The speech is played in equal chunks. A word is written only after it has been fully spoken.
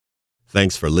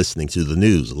Thanks for listening to the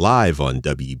news live on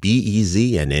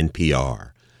WBEZ and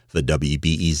NPR. The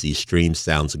WBEZ stream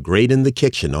sounds great in the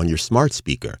kitchen on your smart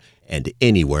speaker and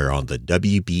anywhere on the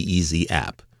WBEZ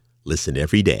app. Listen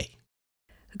every day.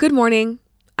 Good morning.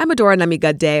 I'm Adora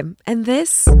Namigadde, and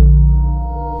this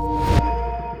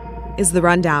is The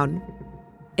Rundown.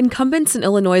 Incumbents in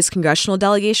Illinois' congressional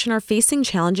delegation are facing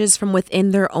challenges from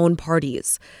within their own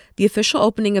parties. The official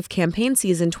opening of campaign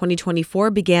season 2024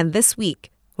 began this week,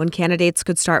 when candidates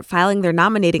could start filing their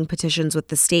nominating petitions with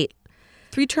the state.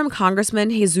 Three-term Congressman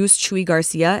Jesus Chuy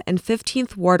Garcia and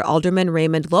 15th Ward Alderman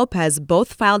Raymond Lopez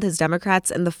both filed as Democrats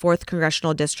in the 4th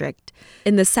Congressional District.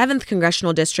 In the 7th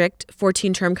Congressional District,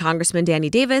 14-term Congressman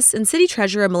Danny Davis and City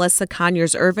Treasurer Melissa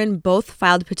Conyers-Ervin both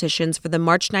filed petitions for the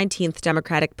March 19th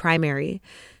Democratic primary.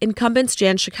 Incumbents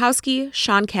Jan Schakowsky,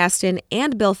 Sean Casten,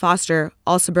 and Bill Foster,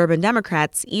 all suburban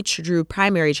Democrats, each drew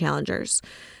primary challengers.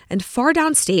 And far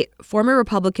downstate, former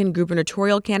Republican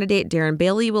gubernatorial candidate Darren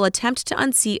Bailey will attempt to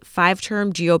unseat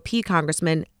 5-term GOP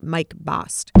Congressman Mike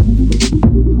Bost.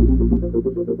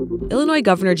 Illinois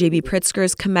Governor J.B. Pritzker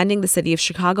is commending the city of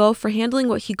Chicago for handling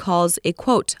what he calls a,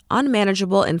 quote,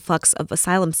 unmanageable influx of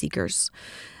asylum seekers.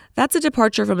 That's a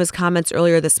departure from his comments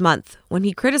earlier this month, when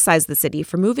he criticized the city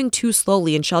for moving too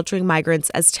slowly in sheltering migrants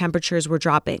as temperatures were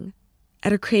dropping.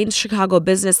 At a Crain's Chicago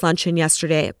business luncheon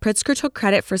yesterday, Pritzker took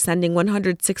credit for sending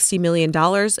 $160 million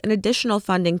in additional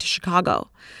funding to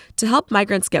Chicago to help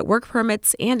migrants get work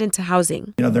permits and into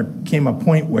housing. There came a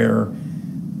point where,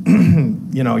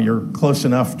 you're close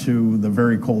enough to the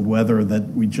very cold weather that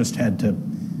we just had to,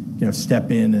 step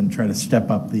in and try to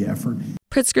step up the effort.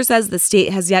 Pritzker says the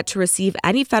state has yet to receive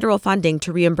any federal funding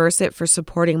to reimburse it for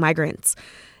supporting migrants.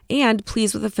 And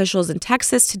pleas with officials in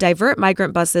Texas to divert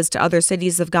migrant buses to other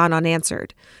cities have gone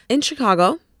unanswered. In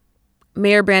Chicago,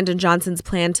 Mayor Brandon Johnson's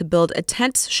plan to build a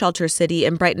tent shelter city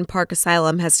in Brighton Park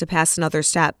Asylum has to pass another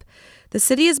step. The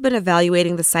city has been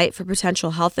evaluating the site for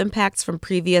potential health impacts from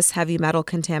previous heavy metal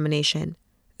contamination.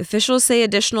 Officials say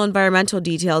additional environmental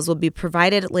details will be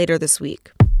provided later this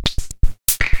week.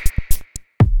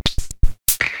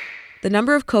 The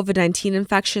number of COVID-19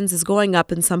 infections is going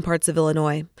up in some parts of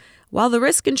Illinois. While the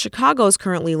risk in Chicago is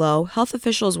currently low, health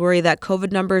officials worry that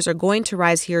COVID numbers are going to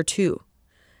rise here too.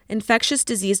 Infectious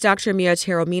disease Dr. Mia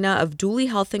Teromina of Dooley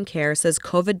Health and Care says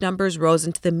COVID numbers rose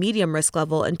into the medium risk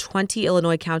level in 20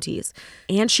 Illinois counties.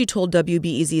 And she told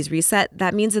WBEZ's Reset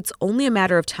that means it's only a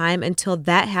matter of time until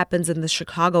that happens in the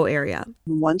Chicago area.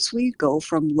 Once we go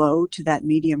from low to that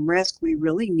medium risk, we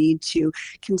really need to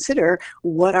consider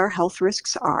what our health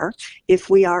risks are, if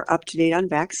we are up to date on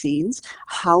vaccines,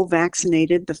 how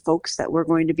vaccinated the folks that we're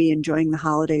going to be enjoying the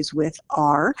holidays with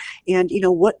are, and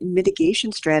what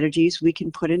mitigation strategies we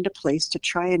can put into place to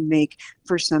try and make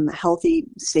for some healthy,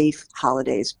 safe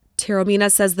holidays.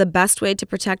 Teromina says the best way to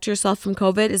protect yourself from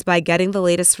COVID is by getting the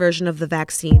latest version of the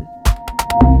vaccine.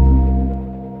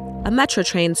 A metro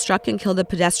train struck and killed a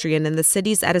pedestrian in the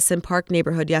city's Edison Park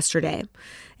neighborhood yesterday,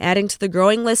 adding to the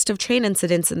growing list of train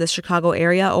incidents in the Chicago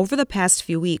area over the past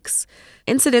few weeks.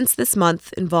 Incidents this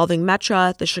month involving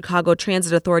Metra, the Chicago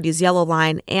Transit Authority's Yellow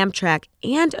Line, Amtrak,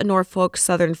 and a Norfolk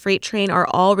Southern freight train are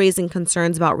all raising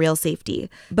concerns about rail safety.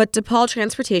 But DePaul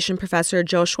transportation professor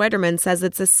Joe Schweiderman says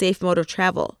it's a safe mode of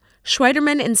travel.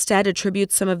 Schweiderman instead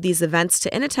attributes some of these events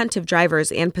to inattentive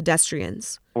drivers and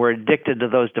pedestrians. We're addicted to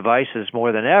those devices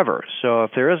more than ever. So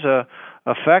if there is a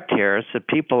effect here, it's that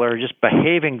people are just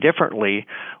behaving differently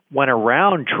when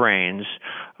around trains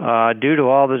due to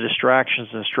all the distractions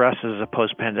and stresses of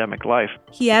post-pandemic life.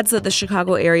 He adds that the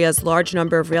Chicago area's large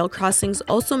number of rail crossings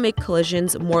also make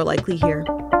collisions more likely here.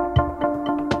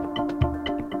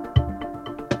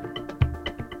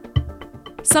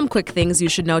 Some quick things you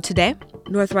should know today.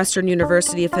 Northwestern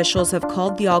University officials have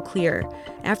called the all clear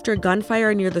after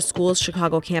gunfire near the school's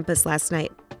Chicago campus last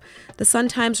night. The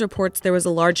Sun-Times reports there was a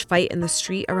large fight in the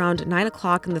street around 9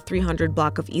 o'clock in the 300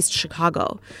 block of East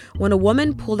Chicago when a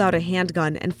woman pulled out a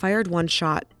handgun and fired one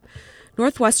shot.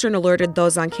 Northwestern alerted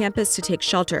those on campus to take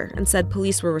shelter and said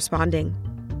police were responding.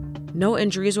 No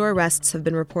injuries or arrests have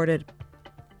been reported.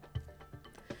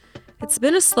 It's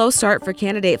been a slow start for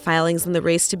candidate filings in the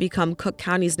race to become Cook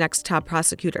County's next top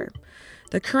prosecutor.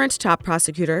 The current top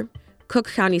prosecutor, Cook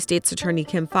County State's Attorney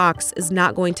Kim Foxx, is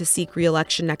not going to seek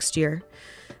re-election next year.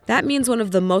 That means one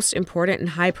of the most important and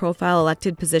high-profile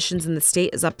elected positions in the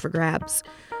state is up for grabs.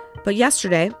 But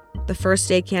yesterday, the first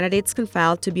day candidates can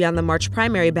file to be on the March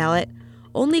primary ballot,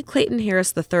 only Clayton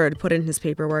Harris III put in his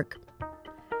paperwork.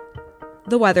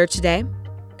 The weather today,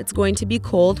 it's going to be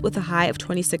cold with a high of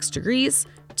 26 degrees.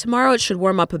 Tomorrow it should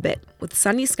warm up a bit, with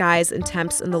sunny skies and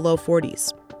temps in the low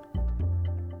 40s.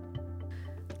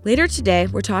 Later today,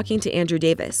 we're talking to Andrew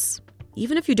Davis.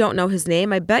 Even if you don't know his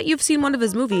name, I bet you've seen one of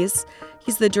his movies.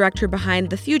 He's the director behind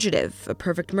The Fugitive, A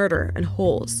Perfect Murder, and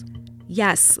Holes.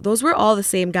 Yes, those were all the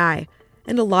same guy.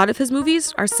 And a lot of his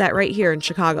movies are set right here in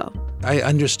Chicago. I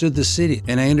understood the city,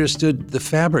 and I understood the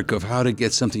fabric of how to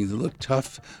get something to look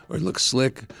tough or look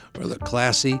slick or look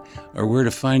classy, or where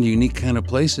to find unique kind of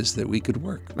places that we could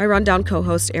work. My Rundown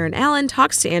co-host Aaron Allen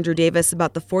talks to Andrew Davis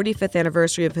about the 45th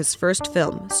anniversary of his first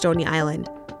film, Stony Island.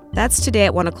 That's today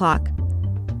at 1 o'clock.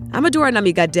 I'm Adora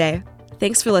Namigade.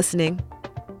 Thanks for listening.